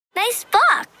nice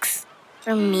box.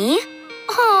 For me?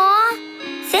 Aw,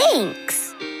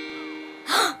 thanks.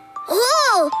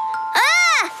 Ooh!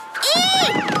 Ah!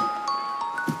 Eek!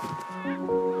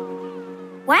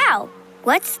 Wow,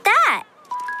 what's that?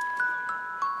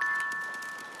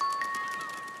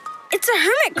 It's a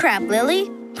hermit crab, Lily.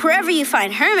 Wherever you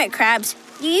find hermit crabs,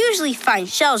 you usually find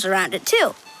shells around it,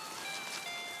 too.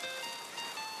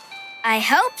 I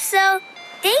hope so.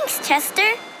 Thanks,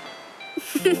 Chester.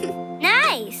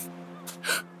 Nice.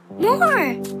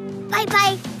 More.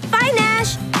 Bye-bye. Bye,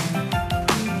 Nash.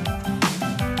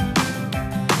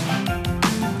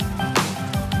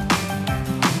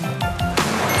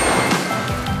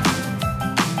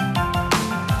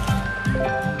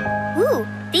 Ooh,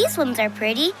 these ones are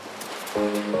pretty.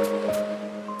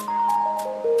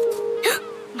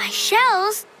 My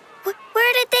shells?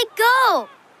 Where did they go?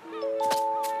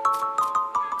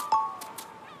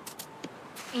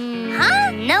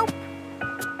 Huh? Nope.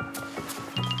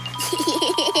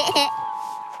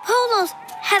 Polos,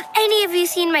 have any of you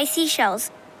seen my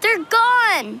seashells? They're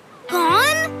gone.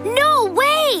 Gone? No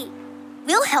way!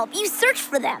 We'll help you search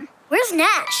for them. Where's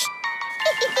Nash?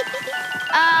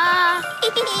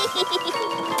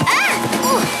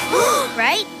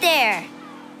 Right there.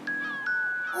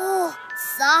 Oh,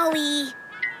 sorry.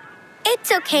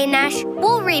 It's okay, Nash.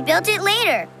 We'll rebuild it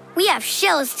later. We have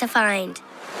shells to find.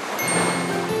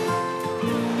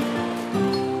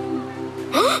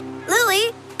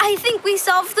 Lily, I think we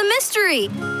solved the mystery.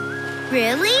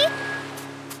 Really?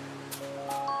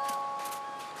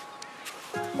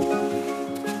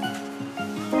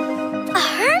 A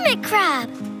hermit crab.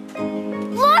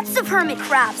 Lots of hermit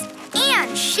crabs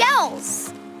and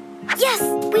shells. Yes,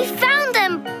 we found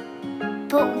them.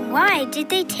 But why did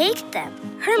they take them?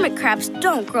 Hermit crabs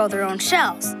don't grow their own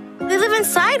shells. They live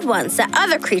inside ones that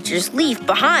other creatures leave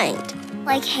behind.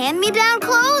 Like hand-me-down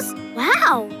clothes?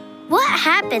 Wow. What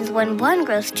happens when one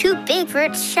grows too big for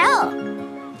its shell?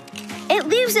 It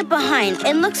leaves it behind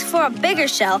and looks for a bigger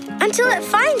shell until it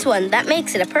finds one that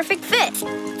makes it a perfect fit.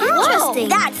 Interesting.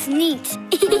 That's neat.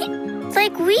 It's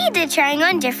like we did trying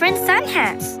on different sun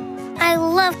hats. I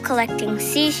love collecting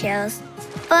seashells,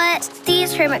 but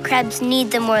these hermit crabs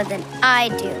need them more than I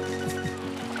do.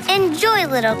 Enjoy,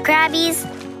 little crabbies.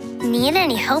 Need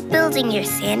any help building your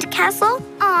sandcastle?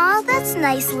 Aw, that's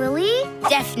nice, Lily.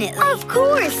 Definitely. Of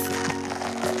course.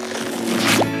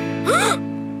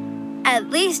 At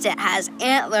least it has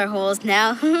antler holes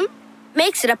now.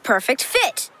 Makes it a perfect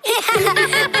fit.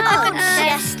 Oh,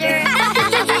 Chester.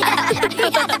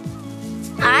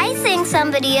 I think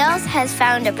somebody else has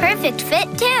found a perfect fit,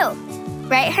 too.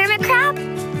 Right, Hermit Crab?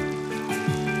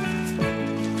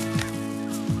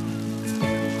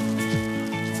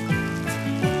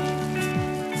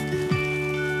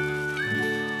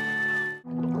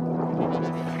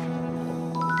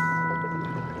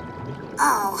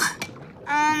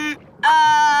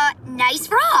 Nice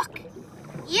rock.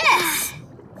 Yes,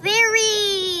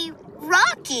 very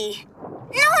rocky.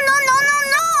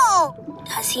 No.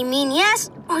 Does he mean yes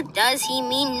or does he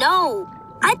mean no?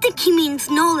 I think he means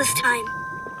no this time.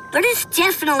 But it's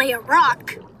definitely a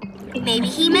rock. Maybe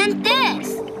he meant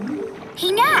this.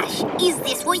 Hey, Nash, is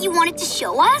this what you wanted to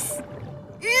show us?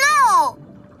 No!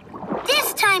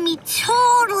 This time he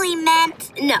totally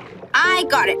meant... No, I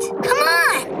got it. Come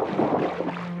on!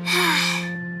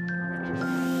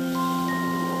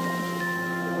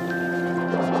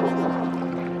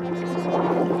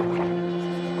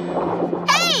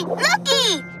 Hey,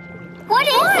 looky! What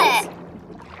is it?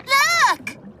 Look!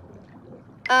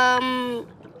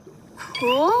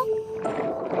 Cool?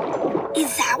 Is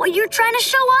that what you're trying to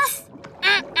show us?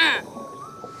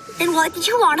 Then what did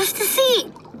you want us to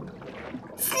see?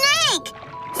 Snake!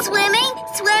 Swimming!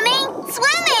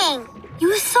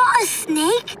 You saw a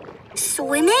snake?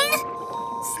 Swimming?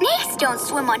 Snakes don't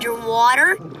swim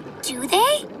underwater, do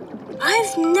they?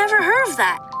 I've never heard of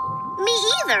that. Me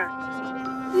either.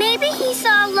 Maybe he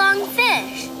saw a long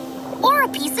fish. Or a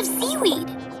piece of seaweed.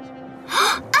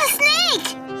 A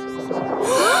snake!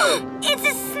 It's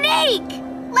a snake!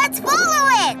 Let's follow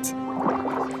it!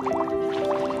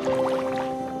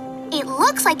 It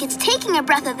looks like it's taking a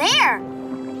breath of air.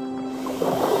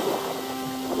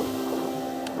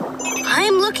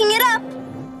 I'm looking it up.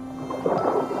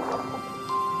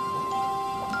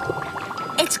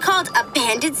 It's called a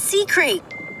banded sea crate.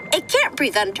 It can't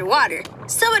breathe underwater,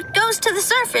 so it goes to the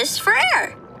surface for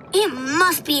air. It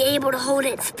must be able to hold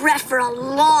its breath for a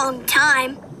long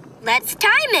time. Let's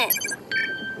time it.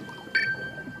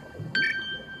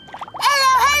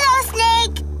 Hello,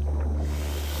 snake!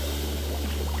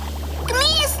 Come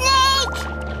here, snake!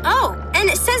 Oh, and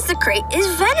it says the crate is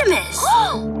venomous.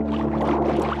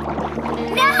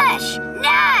 Nash!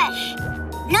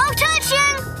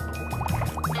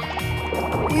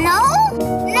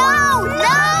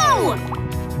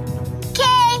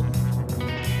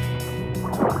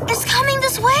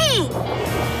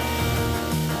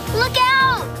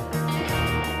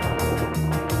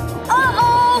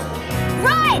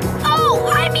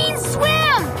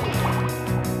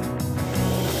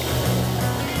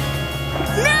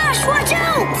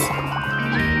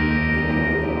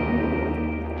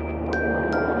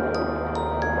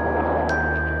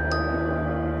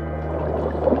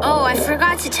 I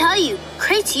forgot to tell you.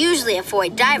 Crates usually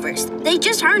avoid divers. They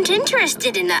just aren't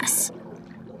interested in us.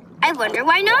 I wonder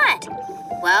why not.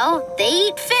 Well, they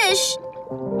eat fish.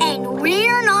 And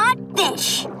we're not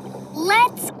fish.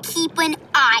 Let's keep an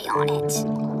eye on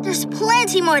it. There's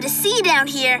plenty more to see down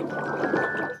here.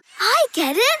 I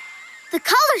get it. The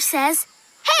color says,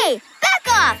 "Hey, back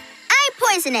off! I'm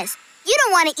poisonous. You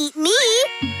don't want to eat me."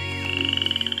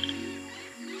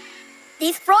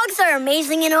 These frogs are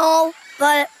amazing and all,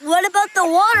 but what about the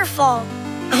waterfall?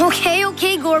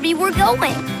 Okay, Gorby, we're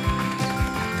going.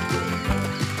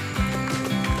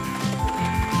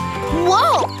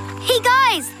 Whoa! Hey,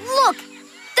 guys, look!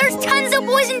 There's tons of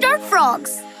poison dart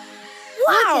frogs.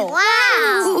 Wow!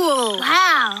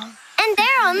 Wow! And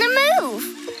they're on the move.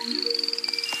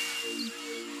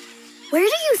 Where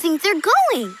do you think they're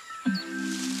going?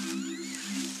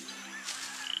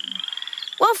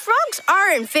 Well, frogs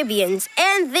are amphibians,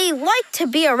 and they like to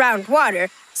be around water.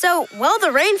 So, while the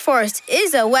rainforest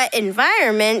is a wet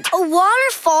environment, A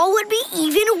waterfall would be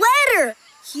even wetter.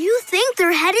 You think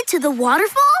they're headed to the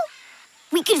waterfall?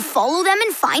 We could follow them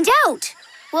and find out.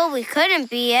 Well, we couldn't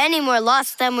be any more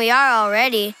lost than we are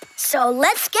already. So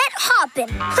let's get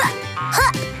hopping.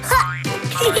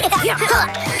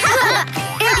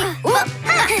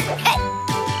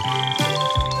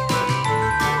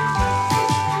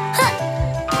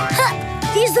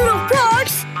 These little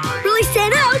frogs really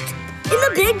stand out in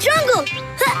the big jungle.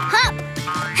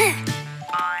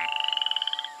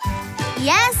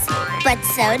 Yes, but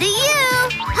so do you.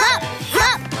 Hop,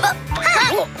 hop, hop,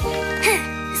 hop.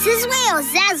 This way or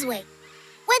that way?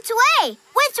 Which way?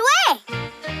 Which way?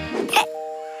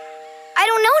 I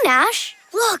don't know, Nash.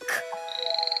 Look.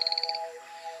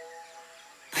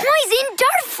 Poison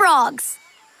dart frogs.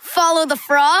 Follow the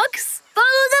frogs?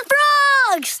 Follow the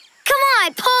frogs. Come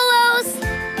on, Polos.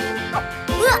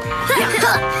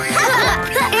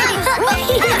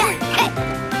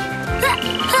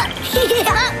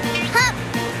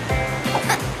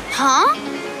 Huh?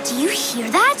 Do you hear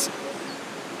that?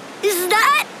 Is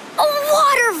that a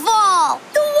waterfall?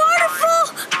 The waterfall!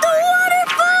 The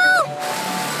waterfall!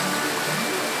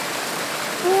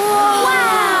 Whoa.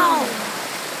 Wow!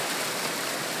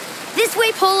 This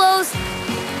way, Polos.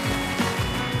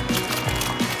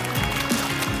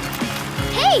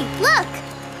 Hey, look!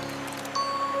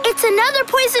 It's another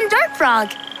poison dart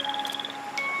frog.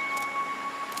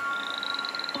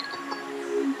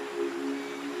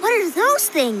 What are those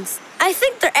things? I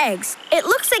think they're eggs. It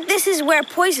looks like this is where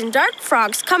poison dart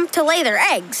frogs come to lay their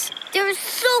eggs. They're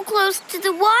so close to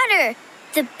the water.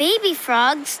 The baby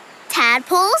frogs...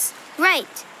 Tadpoles?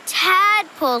 Right.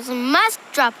 Tadpoles must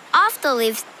drop off the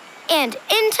leaves and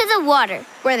into the water,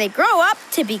 where they grow up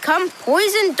to become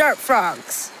poison dart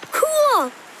frogs.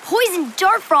 Cool! Poison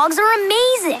dart frogs are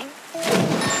amazing.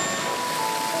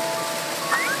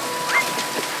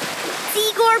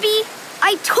 See, Gorby?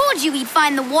 I told you we'd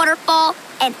find the waterfall,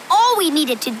 and all we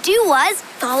needed to do was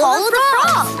follow the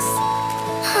frogs.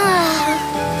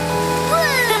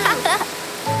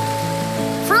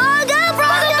 Frogga,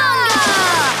 frogga!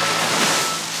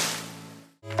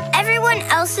 Everyone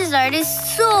else's art is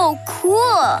so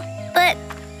cool, but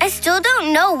I still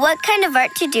don't know what kind of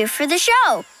art to do for the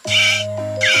show.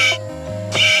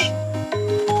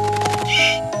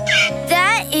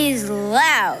 That is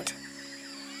loud.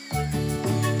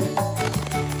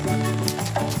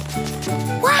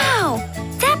 Wow,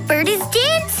 that bird is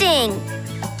dancing.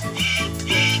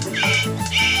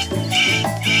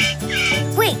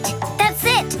 Wait, that's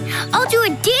it. I'll do a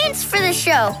dance for the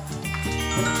show.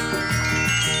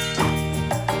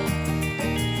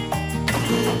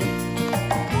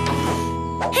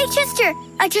 Hey, Chester,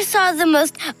 I just saw the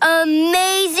most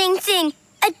amazing thing,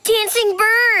 a dancing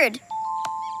bird.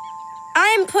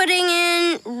 I'm putting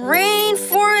in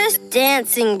rainforest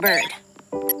dancing bird.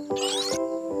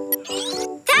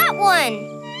 That one.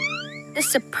 The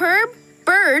superb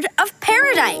bird of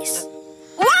paradise.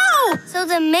 Wow! So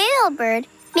the male bird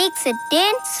makes a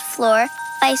dance floor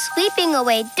by sweeping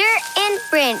away dirt and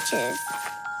branches.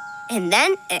 And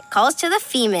then it calls to the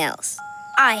females.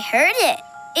 I heard it.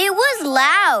 It was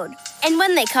loud. And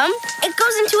when they come, it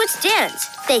goes into its dance.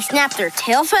 They snap their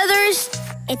tail feathers.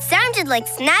 It sounded like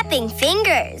snapping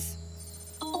fingers.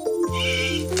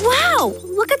 Wow,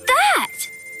 look at that.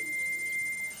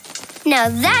 Now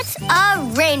that's a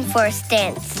rainforest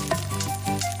dance.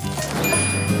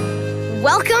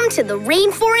 Welcome to the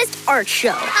Rainforest Art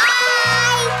Show.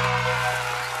 Hi!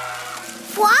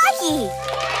 Froggy!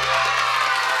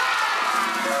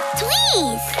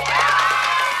 Please!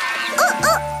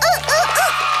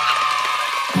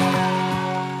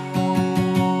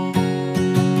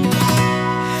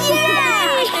 Yeah!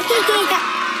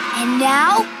 And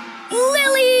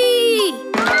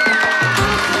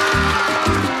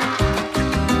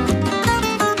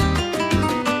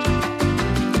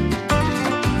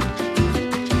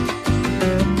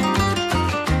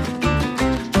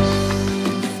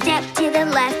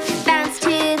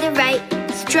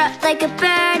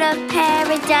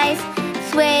apologize.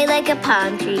 Sway like a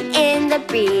palm tree in the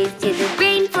breeze. To the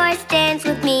rainforest, dance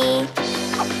with me.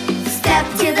 Step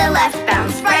to the left,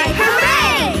 bounce right,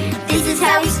 hooray! This is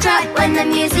how we strut when the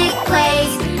music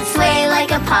plays. Sway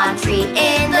like a palm tree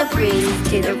in the breeze.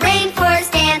 To the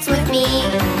rainforest, dance with me.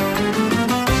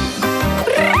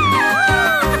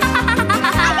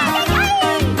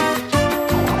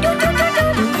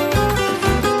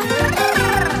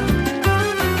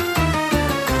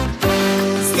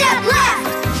 Step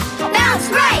left, bounce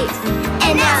right,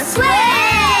 and now sway!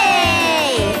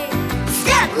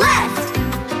 Step left,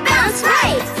 bounce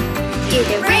right. Do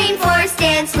the rainforest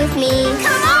dance with me.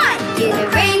 Come on! Do the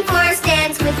rainforest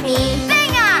dance with me.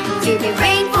 Bang on! Do the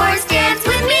rainforest dance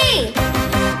with me.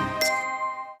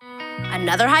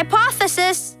 Another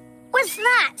hypothesis. What's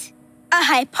that? A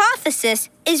hypothesis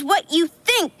is what you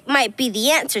think might be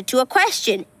the answer to a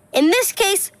question. In this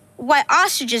case, why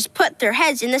ostriches put their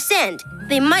heads in the sand.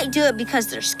 They might do it because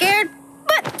they're scared,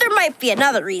 but there might be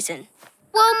another reason.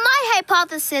 Well, my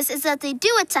hypothesis is that they do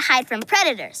it to hide from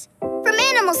predators, from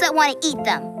animals that want to eat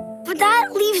them. But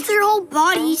that leaves their whole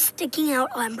body sticking out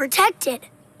unprotected.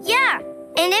 Yeah,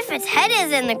 and if its head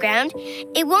is in the ground,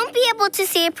 it won't be able to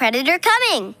see a predator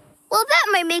coming. Well,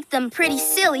 that might make them pretty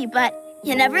silly, but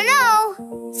you never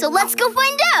know. So let's go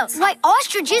find out. Why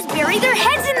ostriches bury their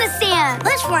heads in the sand?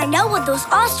 Let's find out what those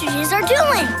ostriches are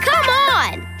doing. Come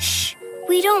on! Shh,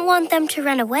 we don't want them to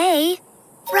run away.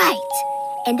 Right.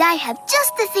 And I have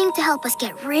just the thing to help us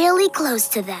get really close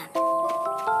to them.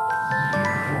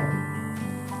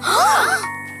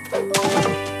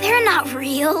 They're not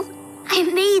real. I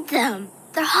made them.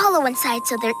 They're hollow inside,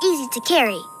 so they're easy to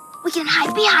carry. We can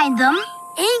hide behind them.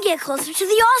 And get closer to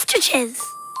the ostriches.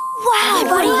 Wow,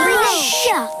 Everybody, hurry.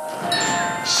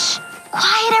 Shh.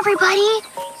 Quiet, everybody.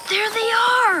 There they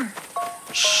are.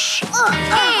 Shh.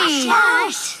 Hey.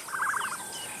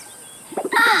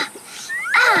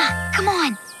 Come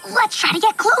on. Let's try to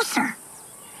get closer.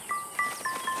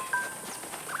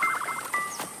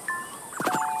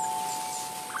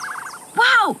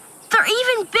 Wow, they're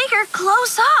even bigger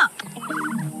close up.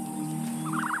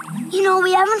 You know,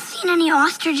 we haven't seen any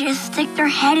ostriches stick their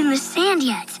head in the sand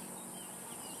yet.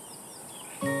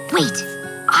 Wait,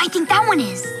 I think that one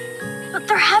is. But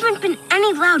there haven't been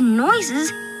any loud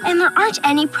noises, and there aren't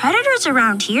any predators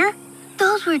around here.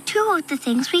 Those were two of the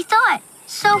things we thought.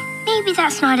 So maybe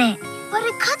that's not it. But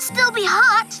it could still be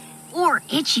hot. Or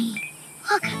itchy.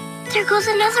 Look, there goes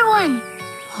another one.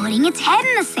 Putting its head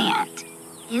in the sand.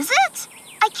 Is it?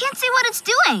 I can't see what it's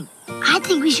doing. I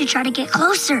think we should try to get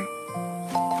closer.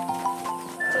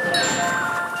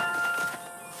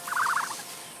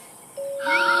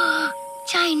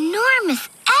 Ginormous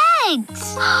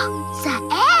eggs! The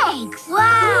eggs!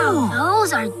 Wow!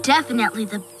 Those are definitely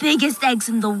the biggest eggs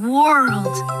in the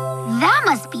world. That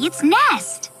must be its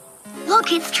nest.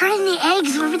 Look, it's turning the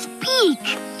eggs with its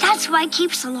beak. That's why it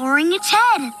keeps lowering its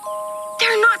head.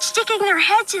 They're not sticking their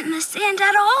heads in the sand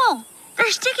at all.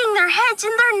 They're sticking their heads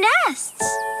in their nests.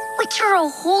 Which are a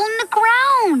hole in the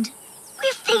ground.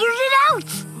 We figured it out.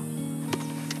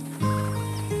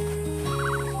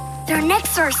 Their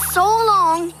necks are so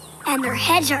long and their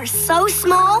heads are so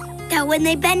small that when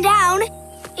they bend down,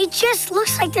 it just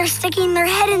looks like they're sticking their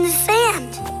head in the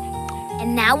sand.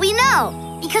 And now we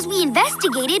know, because we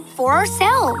investigated for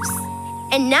ourselves.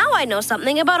 And now I know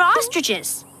something about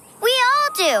ostriches. We all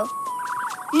do.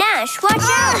 Nash, watch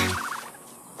out!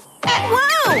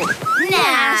 Whoa!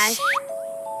 Nash!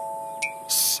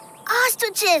 Shh!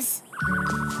 Ostriches!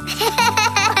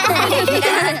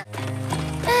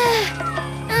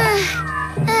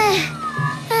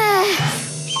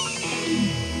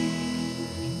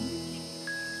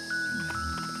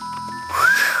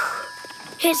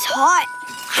 It's hot.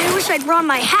 I wish I'd brought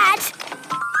my hat.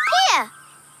 Here!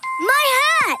 My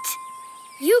hat!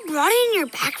 You brought it in your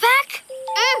backpack?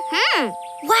 Mm-hmm.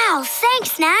 Wow,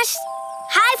 thanks, Nash.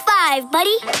 High five,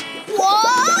 buddy.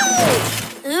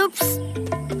 Whoa! Oops.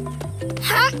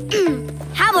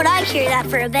 How about I carry that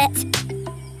for a bit?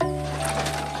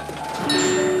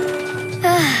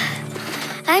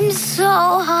 I'm so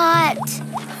hot.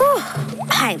 Whew,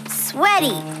 I'm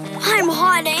sweaty. I'm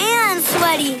hot and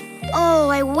sweaty. Oh,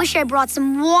 I wish I brought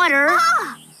some water.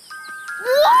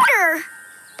 Water!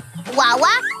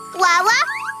 Wawa, Wawa,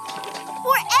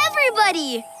 for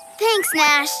everybody. Thanks,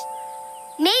 Nash.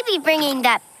 Maybe bringing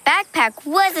that backpack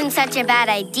wasn't such a bad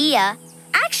idea.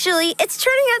 Actually, it's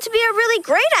turning out to be a really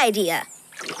great idea.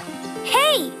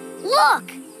 Hey, look!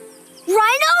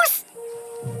 Rhinos?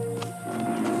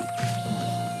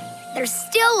 They're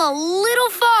still a little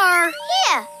far.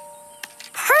 Yeah.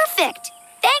 Perfect.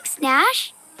 Thanks,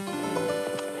 Nash.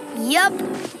 Yup.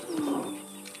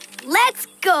 Let's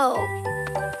go.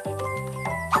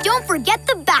 Don't forget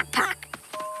the backpack.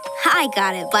 I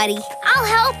got it, buddy. I'll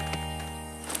help.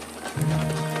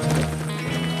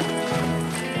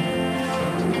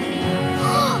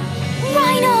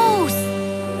 Rhinos!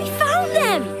 We found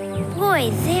them! Boy,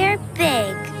 they're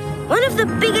big. One of the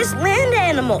biggest land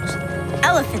animals.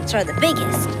 Elephants are the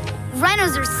biggest.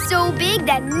 Rhinos are so big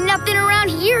that nothing around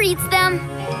here eats them.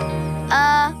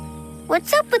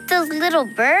 What's up with those little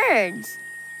birds?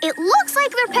 It looks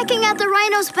like they're pecking at the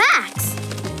rhinos' backs.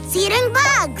 Eating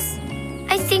bugs.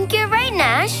 I think you're right,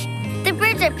 Nash. The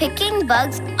birds are picking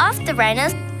bugs off the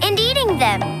rhinos and eating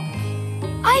them.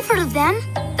 I've heard of them.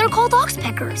 They're called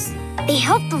oxpeckers. They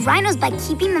help the rhinos by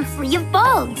keeping them free of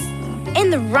bugs.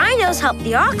 And the rhinos help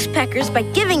the oxpeckers by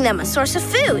giving them a source of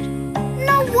food.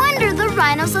 No wonder the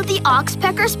rhinos let the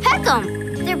oxpeckers peck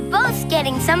them. They're both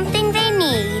getting something they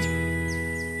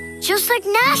need. Just like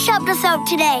Nash helped us out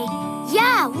today.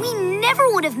 Yeah, we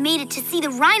never would have made it to see the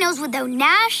rhinos without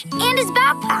Nash and his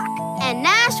backpack. And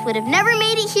Nash would have never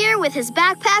made it here with his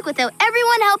backpack without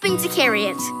everyone helping to carry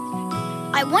it.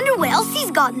 I wonder what else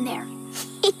he's got in there.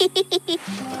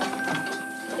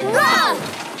 Whoa!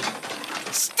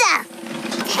 Stuff.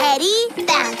 Teddy,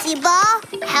 bouncy ball,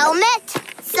 helmet,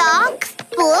 socks,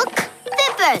 book,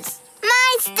 zippers.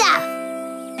 My stuff.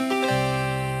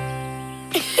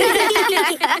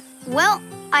 Well,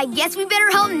 I guess we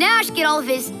better help Nash get all of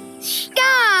his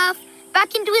stuff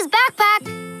back into his backpack.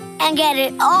 And get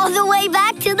it all the way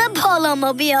back to the Polo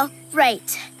mobile.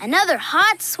 Right. Another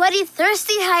hot, sweaty,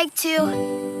 thirsty hike to...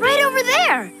 right over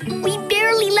there. We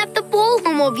barely left the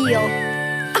Polo mobile.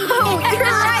 Oh, you're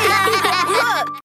right. Look.